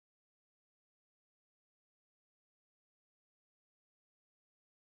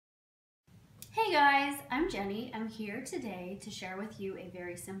Hey guys, I'm Jenny. I'm here today to share with you a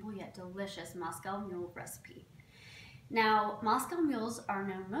very simple yet delicious Moscow Mule recipe. Now, Moscow Mules are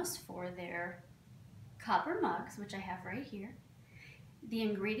known most for their copper mugs, which I have right here. The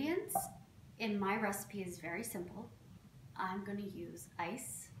ingredients in my recipe is very simple. I'm going to use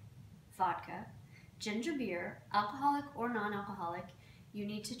ice, vodka, ginger beer, alcoholic or non-alcoholic. You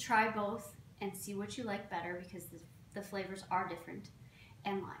need to try both and see what you like better because the flavors are different,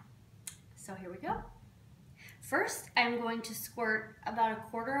 and lime. So here we go. First, I'm going to squirt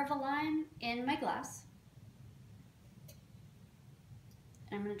about 1/4 of a lime in my glass.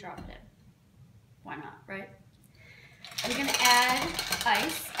 And I'm going to drop it in. Why not, right? I'm going to add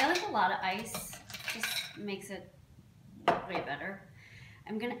ice. I like a lot of ice. Just makes it way better.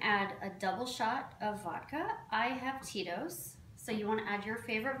 I'm going to add a double shot of vodka. I have Tito's, so you want to add your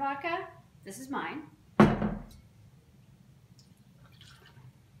favorite vodka. This is mine.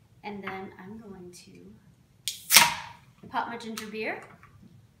 And then I'm going to pop my ginger beer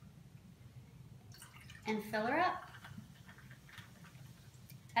and fill her up.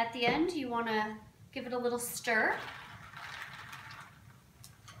 At the end, you want to give it a little stir.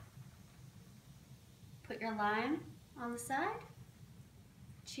 Put your lime on the side.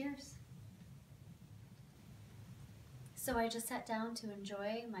 Cheers. So I just sat down to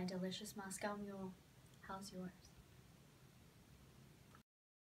enjoy my delicious Moscow Mule. How's yours?